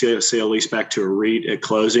wholesale sale leaseback to a REIT at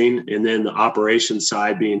closing, and then the operations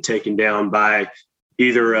side being taken down by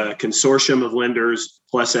either a consortium of lenders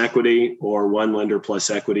plus equity or one lender plus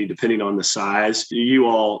equity, depending on the size. You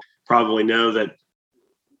all probably know that,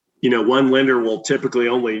 one lender will typically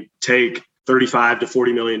only take $35 to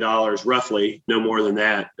 $40 million, roughly, no more than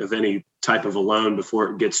that, of any type of a loan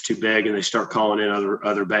before it gets too big and they start calling in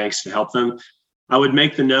other banks to help them. I would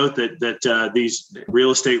make the note that these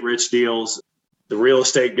real estate rich deals, the real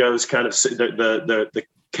estate goes kind of the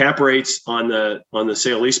cap rates on the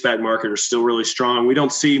sale leaseback market are still really strong. We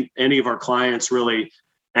don't see any of our clients really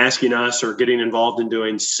asking us or getting involved in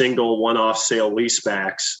doing single one-off sale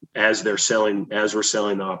leasebacks as we're selling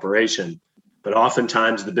the operation. But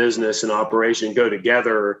oftentimes the business and operation go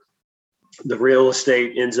together. The real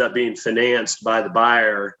estate ends up being financed by the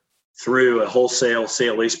buyer through a wholesale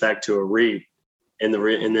sale leaseback to a REIT, and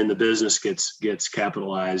then the business gets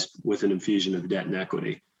capitalized with an infusion of debt and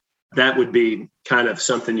equity. That would be kind of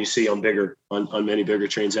something you see on many bigger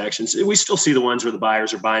transactions. We still see the ones where the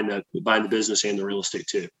buyers are buying the business and the real estate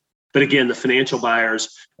too. But again, the financial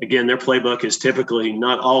buyers, again, their playbook is typically,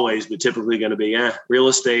 not always, but typically going to be, real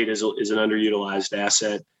estate is an underutilized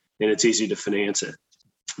asset and it's easy to finance it.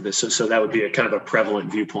 So that would be a kind of a prevalent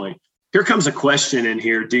viewpoint. Here comes a question in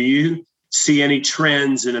here. Do you see any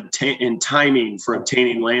trends in timing for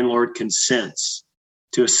obtaining landlord consents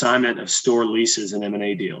to assignment of store leases and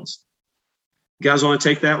M&A deals? You guys want to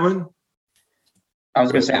take that one? I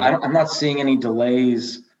was going to say, I'm not seeing any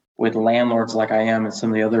delays with landlords like I am in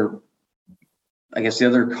some of the other, the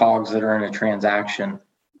other cogs that are in a transaction.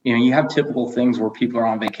 You have typical things where people are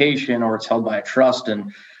on vacation or it's held by a trust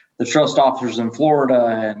and the trust officer's in Florida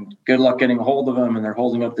and good luck getting a hold of them and they're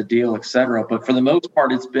holding up the deal, et cetera. But for the most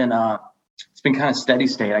part, it's been kind of steady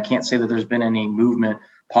state. I can't say that there's been any movement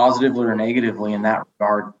positively or negatively in that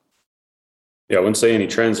regard. Yeah, I wouldn't say any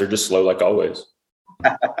trends. They're just slow like always.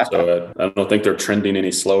 So I don't think they're trending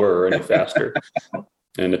any slower or any faster.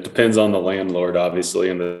 And it depends on the landlord, obviously,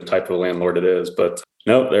 and the type of landlord it is. But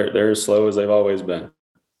no, they're as slow as they've always been.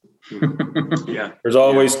 Yeah. There's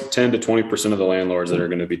always 10 to 20% of the landlords that are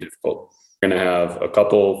going to be difficult. You're going to have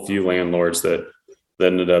a few landlords that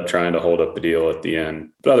ended up trying to hold up the deal at the end.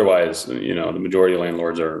 But otherwise, the majority of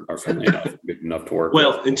landlords are friendly enough, good enough to work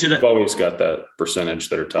with. We've always got that percentage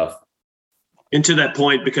that are tough. And to that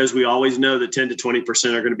point, because we always know that 10 to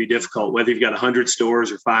 20% are going to be difficult, whether you've got 100 stores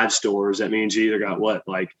or 5 stores, that means you either got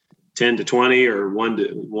 10 to 20 or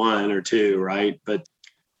 1 or 2, right? But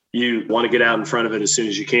you want to get out in front of it as soon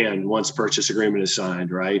as you can once purchase agreement is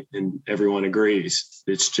signed, right? And everyone agrees.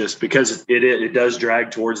 It's just because it does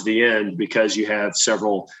drag towards the end because you have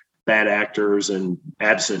several bad actors and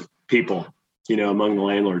absent people, among the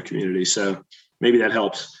landlord community. So maybe that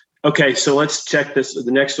helps. Okay, so let's check this.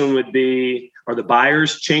 The next one would be, are the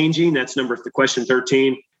buyers changing? That's question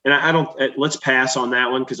 13. And let's pass on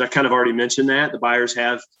that one because I kind of already mentioned that. The buyers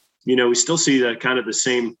have, we still see the kind of the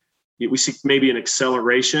same. We see maybe an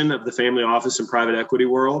acceleration of the family office and private equity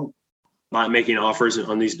world, not making offers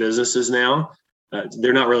on these businesses now.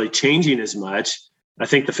 They're not really changing as much. I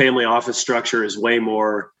think the family office structure is way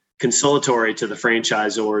more conciliatory to the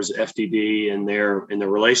franchisor's FDD and their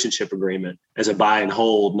relationship agreement as a buy and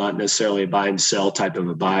hold, not necessarily a buy and sell type of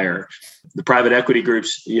a buyer. The private equity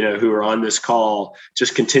groups, who are on this call,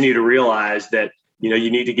 just continue to realize that,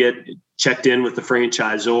 you need to get checked in with the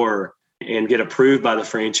franchisor and get approved by the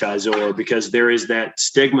franchisor because there is that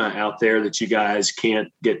stigma out there that you guys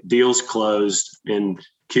can't get deals closed in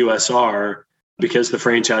QSR because the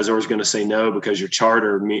franchisor is going to say no because your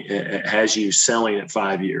charter has you selling at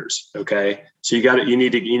 5 years. Okay. So you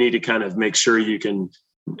need to kind of make sure you can,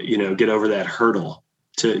 get over that hurdle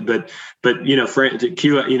but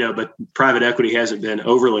private equity hasn't been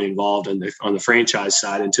overly involved on the franchise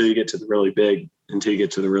side until you get to the really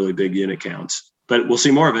big unit counts, but we'll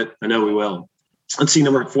see more of it. I know we will. Let's see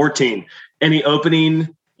number 14, any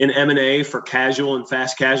opening in M&A for casual and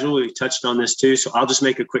fast casual. We touched on this too. So I'll just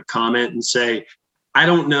make a quick comment and say, I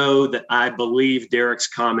don't know that I believe Derek's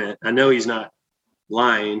comment. I know he's not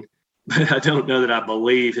lying, but I don't know that I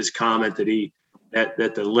believe his comment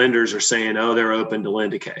that the lenders are saying, oh, they're open to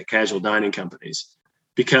lend to casual dining companies,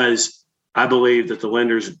 because I believe that the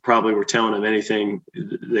lenders probably were telling them anything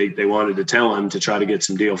they wanted to tell them to try to get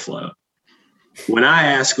some deal flow. When I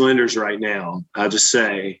ask lenders right now, I'll just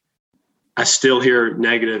say, I still hear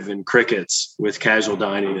negative and crickets with casual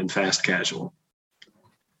dining and fast casual.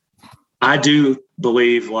 I do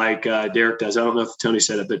believe, like Derek does, I don't know if Tony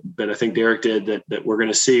said it, but I think Derek did, that we're going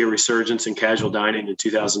to see a resurgence in casual dining in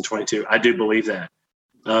 2022. I do believe that.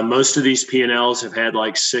 Most of these P&Ls have had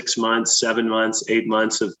like 6 months, 7 months, 8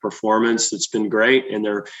 months of performance that's been great. And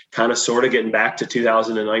they're kind of sort of getting back to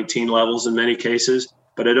 2019 levels in many cases.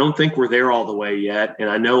 But I don't think we're there all the way yet. And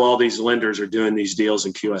I know all these lenders are doing these deals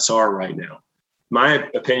in QSR right now. My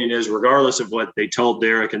opinion is, regardless of what they told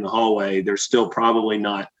Derek in the hallway, they're still probably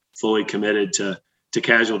not fully committed to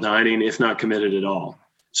casual dining, if not committed at all.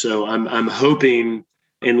 So I'm hoping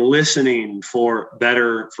and listening for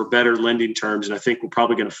better lending terms. And I think we're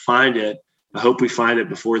probably going to find it. I hope we find it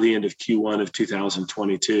before the end of Q1 of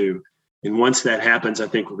 2022. And once that happens, I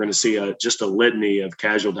think we're going to see just a litany of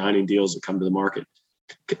casual dining deals that come to the market.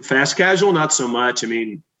 Fast casual, not so much. I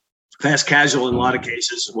mean, fast casual in a lot of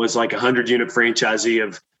cases was like a 100-unit franchisee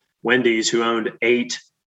of Wendy's who owned 8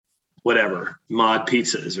 mod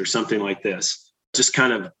pizzas or something like this. Just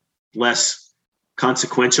kind of less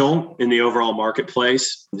consequential in the overall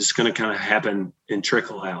marketplace. It's just going to kind of happen and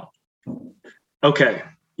trickle out. Okay.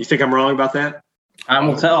 You think I'm wrong about that? Time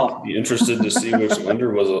will tell. Be interested to see which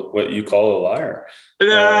lender was what you call a liar.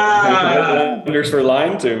 Lenders for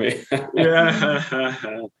lying to me. Yeah.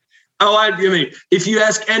 Oh, I mean, if you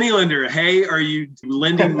ask any lender, hey, are you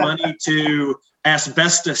lending money to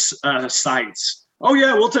asbestos sites? Oh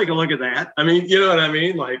yeah, we'll take a look at that. I mean, you know what I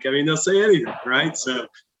mean? They'll say anything, right? So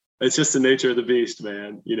it's just the nature of the beast,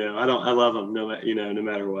 man. I love them, no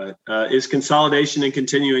matter what. Is consolidation and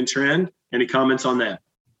continuing trend? Any comments on that?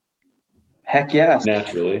 Heck yes.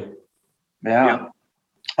 Naturally. Yeah.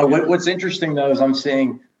 What's interesting though is I'm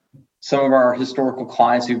seeing some of our historical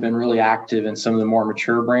clients who've been really active in some of the more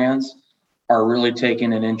mature brands are really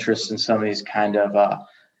taking an interest in some of these kind of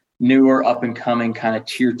newer, up and coming kind of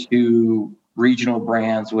tier 2 regional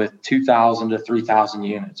brands with 2,000 to 3,000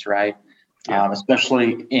 units, right? Yeah.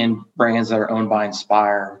 Especially in brands that are owned by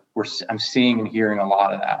Inspire, I'm seeing and hearing a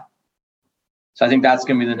lot of that. So I think that's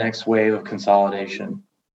going to be the next wave of consolidation.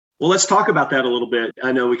 Well, let's talk about that a little bit.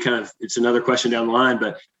 I know it's another question down the line,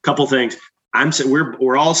 but a couple things. I'm saying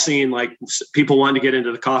we're all seeing like people wanting to get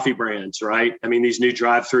into the coffee brands, right? I mean, these new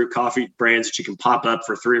drive-through coffee brands that you can pop up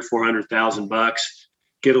for $300,000 or $400,000,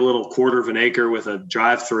 get a little quarter of an acre with a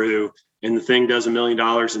drive-through, and the thing does $1 million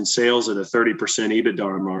in sales at a 30%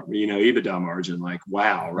 EBITDA margin. Like,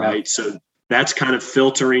 wow, right? Yeah. So that's kind of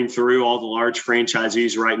filtering through all the large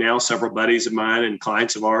franchisees right now. Several buddies of mine and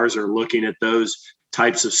clients of ours are looking at those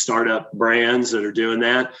types of startup brands that are doing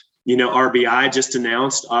that. RBI just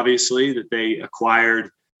announced, obviously, that they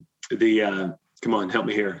acquired the, come on, help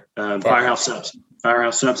me here, Firehouse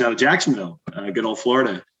Subs out of Jacksonville, good old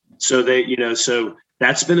Florida. So so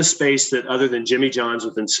that's been a space that, other than Jimmy John's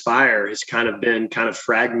with Inspire, has kind of been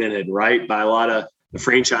fragmented, right? By a lot of the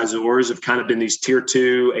franchisors have kind of been these tier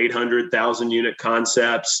 2, 800,000 unit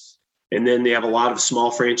concepts. And then they have a lot of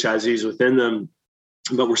small franchisees within them.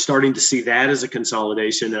 But we're starting to see that as a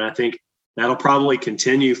consolidation. And I think that'll probably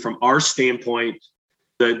continue from our standpoint.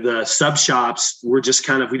 The sub shops, we're just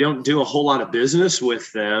we don't do a whole lot of business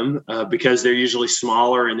with them because they're usually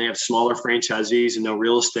smaller and they have smaller franchisees and no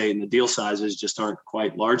real estate, and the deal sizes just aren't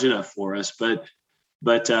quite large enough for us. But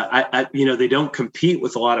they don't compete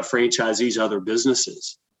with a lot of franchisees' other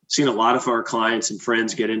businesses. I've seen a lot of our clients and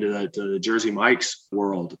friends get into the Jersey Mike's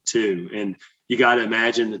world too. And you got to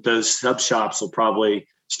imagine that those sub shops will probably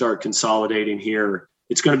start consolidating here.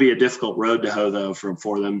 It's going to be a difficult road to hoe, though,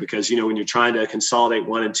 for them, because when you're trying to consolidate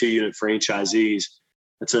 1 and 2 unit franchisees,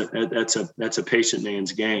 that's a patient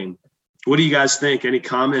man's game. What do you guys think? Any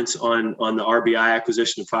comments on the RBI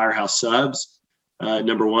acquisition of Firehouse Subs,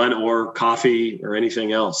 number one, or coffee, or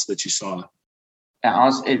anything else that you saw?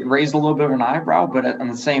 Yeah, it raised a little bit of an eyebrow, but on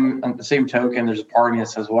the same token, there's a part of me that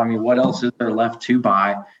says, well, I mean, what else is there left to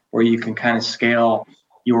buy where you can kind of scale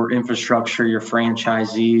your infrastructure, your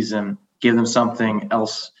franchisees, and give them something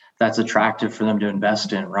else that's attractive for them to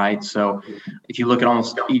invest in, right? So if you look at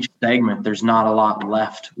almost each segment, there's not a lot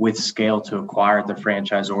left with scale to acquire at the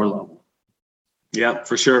franchisor level. Yeah,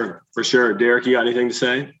 for sure. Derek, you got anything to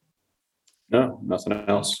say? No, nothing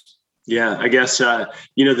else. Yeah, I guess, the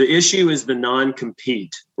issue is the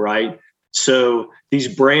non-compete, right? So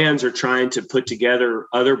these brands are trying to put together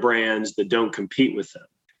other brands that don't compete with them.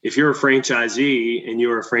 If you're a franchisee and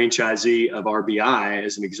you're a franchisee of RBI,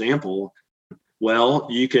 as an example, well,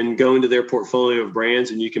 you can go into their portfolio of brands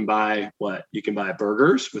and you can buy what? You can buy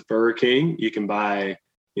burgers with Burger King. You can buy,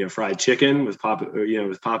 fried chicken with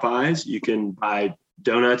Popeyes. You can buy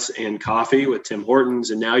donuts and coffee with Tim Hortons.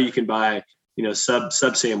 And now you can buy, sub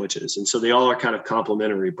sandwiches. And so they all are kind of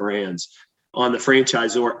complementary brands. on the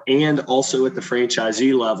franchisor and also at the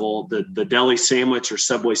franchisee level, the deli sandwich or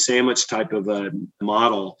Subway sandwich type of a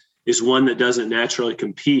model is one that doesn't naturally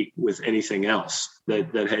compete with anything else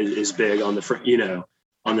that is big on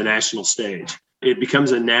on the national stage. It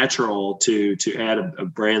becomes a natural to add a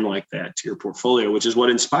brand like that to your portfolio, which is what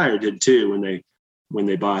Inspire did too when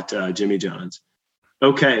they bought Jimmy John's.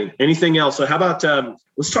 Okay. Anything else? So how about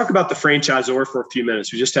let's talk about the franchisor for a few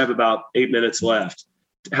minutes. We just have about 8 minutes left.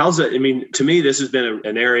 How's it? I mean, to me, this has been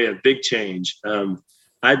an area of big change.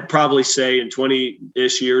 I'd probably say in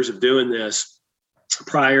 20-ish years of doing this,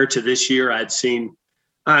 prior to this year, I'd seen,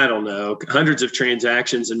 I don't know, hundreds of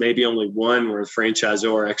transactions and maybe only one where the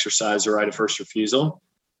franchisor exercised the right of first refusal.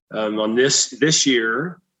 On this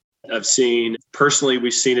year, we've seen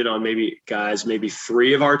it on maybe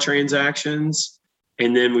 3 of our transactions.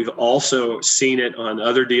 And then we've also seen it on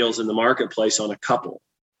other deals in the marketplace on a couple.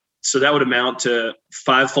 So that would amount to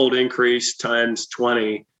 5-fold increase times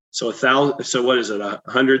 20. So 1,000. So what is it?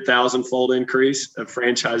 100,000-fold increase of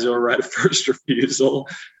franchisor right of first refusal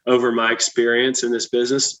over my experience in this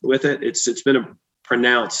business with it. It's been a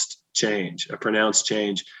pronounced change.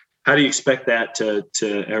 How do you expect that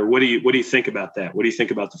or what do you think about that? What do you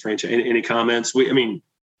think about the franchise? Any comments?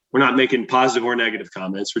 We're not making positive or negative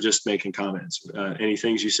comments. We're just making comments. Any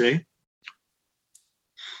things you say?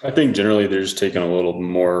 I think generally they're just taking a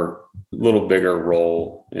little bigger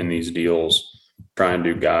role in these deals, trying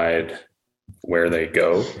to guide where they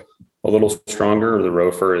go a little stronger. The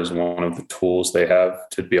ROFR is one of the tools they have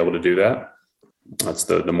to be able to do that. That's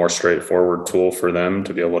the more straightforward tool for them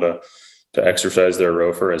to be able to exercise their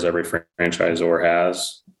ROFR, as every franchisor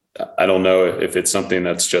has. I don't know if it's something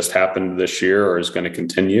that's just happened this year or is going to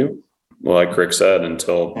continue. Well, like Rick said,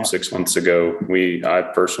 until 6 months ago, I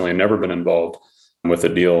personally have never been involved with a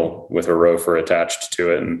deal with a ROFR attached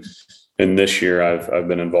to it. And this year I've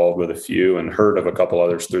been involved with a few and heard of a couple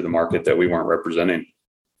others through the market that we weren't representing.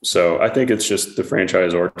 So I think it's just the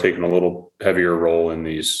franchisor taking a little heavier role in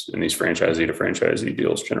these franchisee to franchisee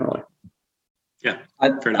deals generally. Yeah,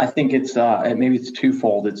 I think it's maybe it's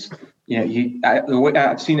twofold. It's the way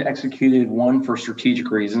I've seen it executed, one for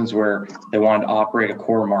strategic reasons where they wanted to operate a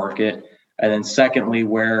core market, and then secondly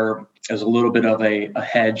where there's a little bit of a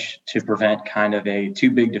hedge to prevent kind of a too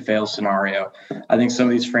big to fail scenario. I think some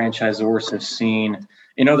of these franchisors have seen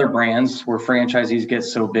in other brands where franchisees get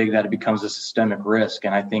so big that it becomes a systemic risk,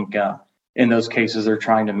 and I think in those cases they're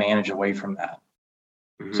trying to manage away from that.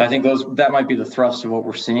 Mm-hmm. So I think that might be the thrust of what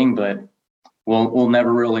we're seeing, but we'll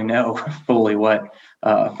never really know fully what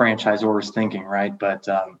a franchisor is thinking, right? But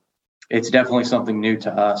it's definitely something new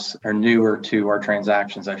to us, or newer to our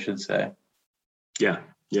transactions, I should say.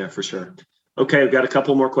 Yeah, for sure. Okay, we've got a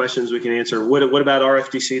couple more questions we can answer. What about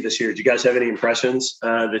RFDC this year? Do you guys have any impressions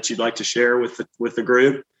that you'd like to share with the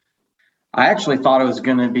group? I actually thought it was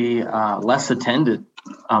going to be less attended.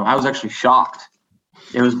 I was actually shocked.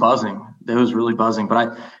 It was buzzing. It was really buzzing.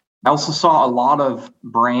 But I also saw a lot of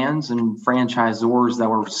brands and franchisors that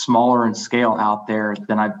were smaller in scale out there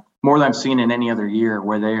more than I've seen in any other year,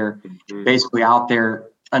 where they're basically out there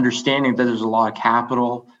understanding that there's a lot of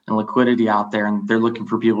capital and liquidity out there, and they're looking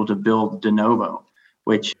for people to build de novo,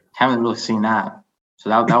 which haven't really seen that. So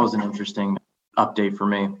that was an interesting update for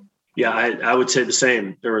me. Yeah, I would say the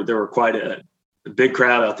same. There were quite a big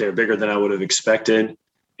crowd out there, bigger than I would have expected,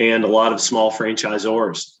 and a lot of small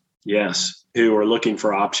franchisors, yes, who are looking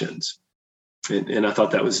for options. And I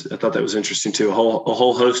thought that was interesting too. A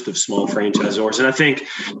whole host of small franchisors, and I think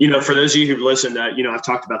for those of you who've listened, I've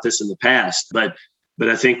talked about this in the past, but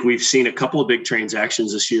I think we've seen a couple of big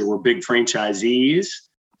transactions this year where big franchisees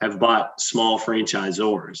have bought small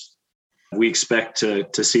franchisors. We expect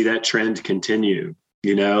to see that trend continue.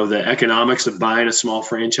 The economics of buying a small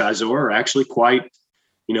franchisor are actually quite,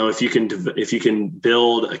 if you can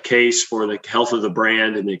build a case for the health of the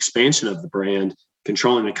brand and the expansion of the brand,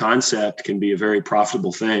 controlling the concept can be a very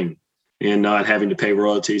profitable thing, and not having to pay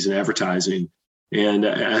royalties and advertising. And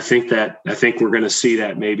I think we're going to see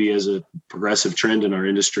that maybe as a progressive trend in our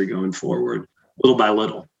industry going forward, little by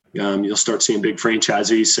little. You'll start seeing big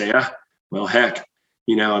franchisees say, well, heck,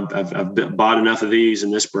 I've bought enough of these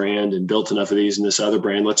in this brand and built enough of these in this other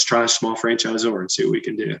brand. Let's try a small franchisor and see what we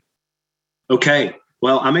can do. Okay.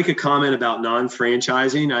 Well, I make a comment about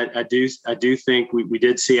non-franchising. I do think we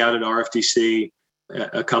did see out at RFDC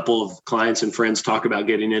a couple of clients and friends talk about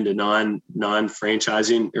getting into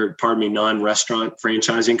non-franchising, non-restaurant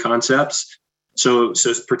franchising concepts. So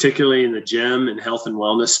particularly in the gym and health and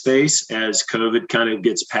wellness space, as COVID kind of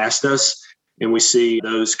gets past us and we see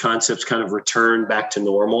those concepts kind of return back to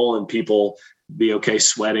normal and people be okay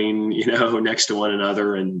sweating, next to one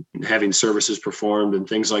another and having services performed and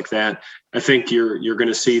things like that. I think you're going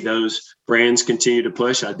to see those brands continue to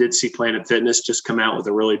push. I did see Planet Fitness just come out with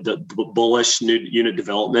a really bullish new unit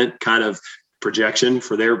development kind of projection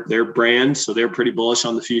for their brand. So they're pretty bullish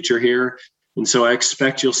on the future here. And so I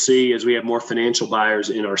expect you'll see, as we have more financial buyers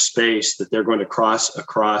in our space, that they're going to cross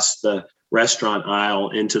across the restaurant aisle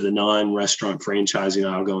into the non-restaurant franchising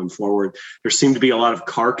aisle going forward. There seem to be a lot of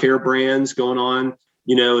car care brands going on,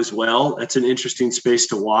 as well. That's an interesting space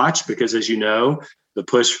to watch because, as you know, the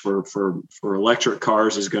push for electric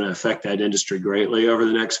cars is going to affect that industry greatly over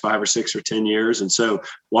the next 5 or 6 or 10 years. And so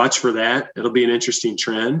watch for that. It'll be an interesting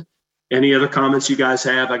trend. Any other comments you guys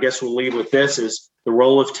have? I guess we'll leave with this is the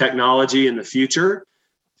role of technology in the future.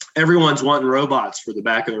 Everyone's wanting robots for the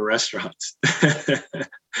back of the restaurants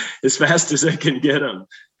as fast as they can get them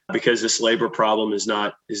because this labor problem is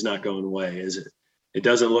not going away, is it? It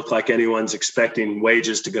doesn't look like anyone's expecting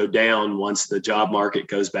wages to go down once the job market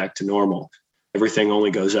goes back to normal. Everything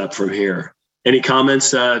only goes up from here. Any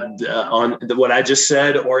comments on what I just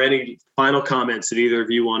said or any final comments that either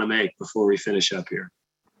of you want to make before we finish up here?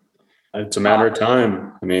 It's a matter of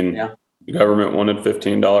time. I mean, The government wanted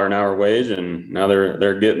 $15 an hour wage, and now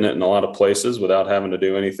they're getting it in a lot of places without having to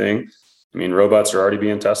do anything. I mean, robots are already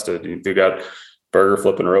being tested. You got burger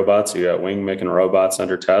flipping robots, you got wing making robots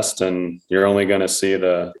under test, and you're only going to see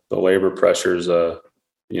the labor pressures,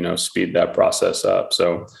 speed that process up.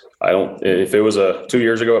 So if it was 2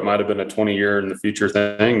 years ago, it might've been a 20-year in the future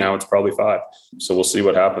thing. Now it's probably 5. So we'll see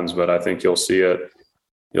what happens, but I think you'll see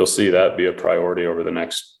that be a priority over the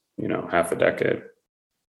next, half a decade.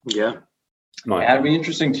 Yeah. It'd be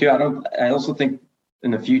interesting too. I also think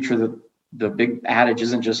in the future that the big adage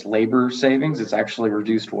isn't just labor savings, it's actually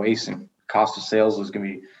reduced waste, and cost of sales is going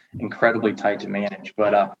to be incredibly tight to manage.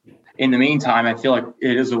 But in the meantime, I feel like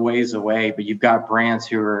it is a ways away, but you've got brands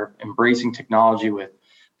who are embracing technology with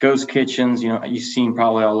ghost kitchens. You've seen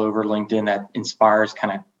probably all over LinkedIn that Inspire's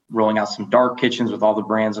kind of rolling out some dark kitchens with all the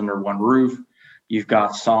brands under one roof. You've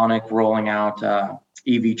got Sonic rolling out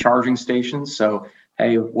EV charging stations. So,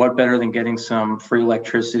 hey, what better than getting some free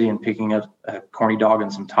electricity and picking up a corny dog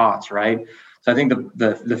and some tots, right? So I think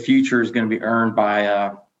the future is going to be earned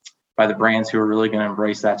by the brands who are really going to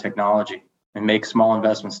embrace that technology and make small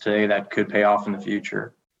investments today that could pay off in the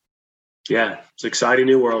future. Yeah, it's an exciting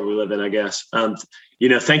new world we live in, I guess.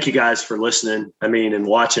 Thank you guys for listening, and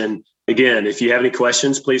watching. Again, if you have any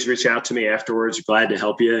questions, please reach out to me afterwards. Glad to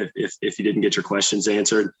help you if you didn't get your questions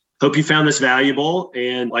answered. Hope you found this valuable.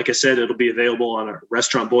 And like I said, it'll be available on our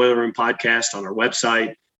Restaurant Boiler Room podcast on our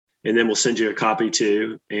website. And then we'll send you a copy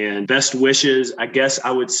too. And best wishes, I guess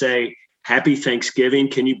I would say happy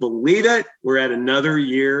Thanksgiving. Can you believe it? We're at another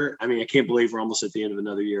year. I can't believe we're almost at the end of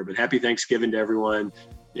another year, but happy Thanksgiving to everyone.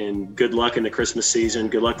 And good luck in the Christmas season.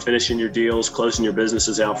 Good luck finishing your deals, closing your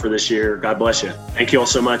businesses out for this year. God bless you. Thank you all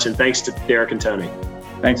so much. And thanks to Derek and Tony.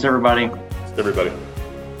 Thanks, everybody.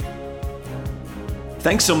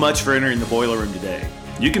 Thanks so much for entering the Boiler Room today.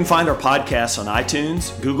 You can find our podcasts on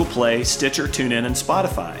iTunes, Google Play, Stitcher, TuneIn, and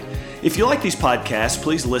Spotify. If you like these podcasts,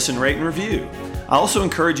 please listen, rate, and review. I also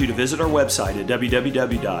encourage you to visit our website at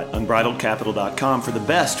www.unbridledcapital.com for the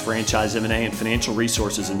best franchise M&A and financial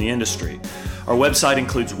resources in the industry. Our website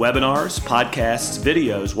includes webinars, podcasts,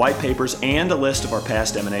 videos, white papers, and a list of our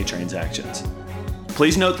past M&A transactions.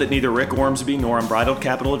 Please note that neither Rick Ormsby nor Unbridled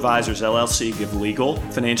Capital Advisors, LLC give legal,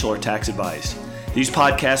 financial, or tax advice. These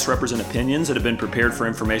podcasts represent opinions that have been prepared for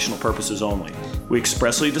informational purposes only. We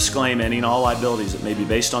expressly disclaim any and all liabilities that may be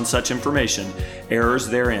based on such information, errors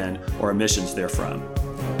therein, or omissions therefrom.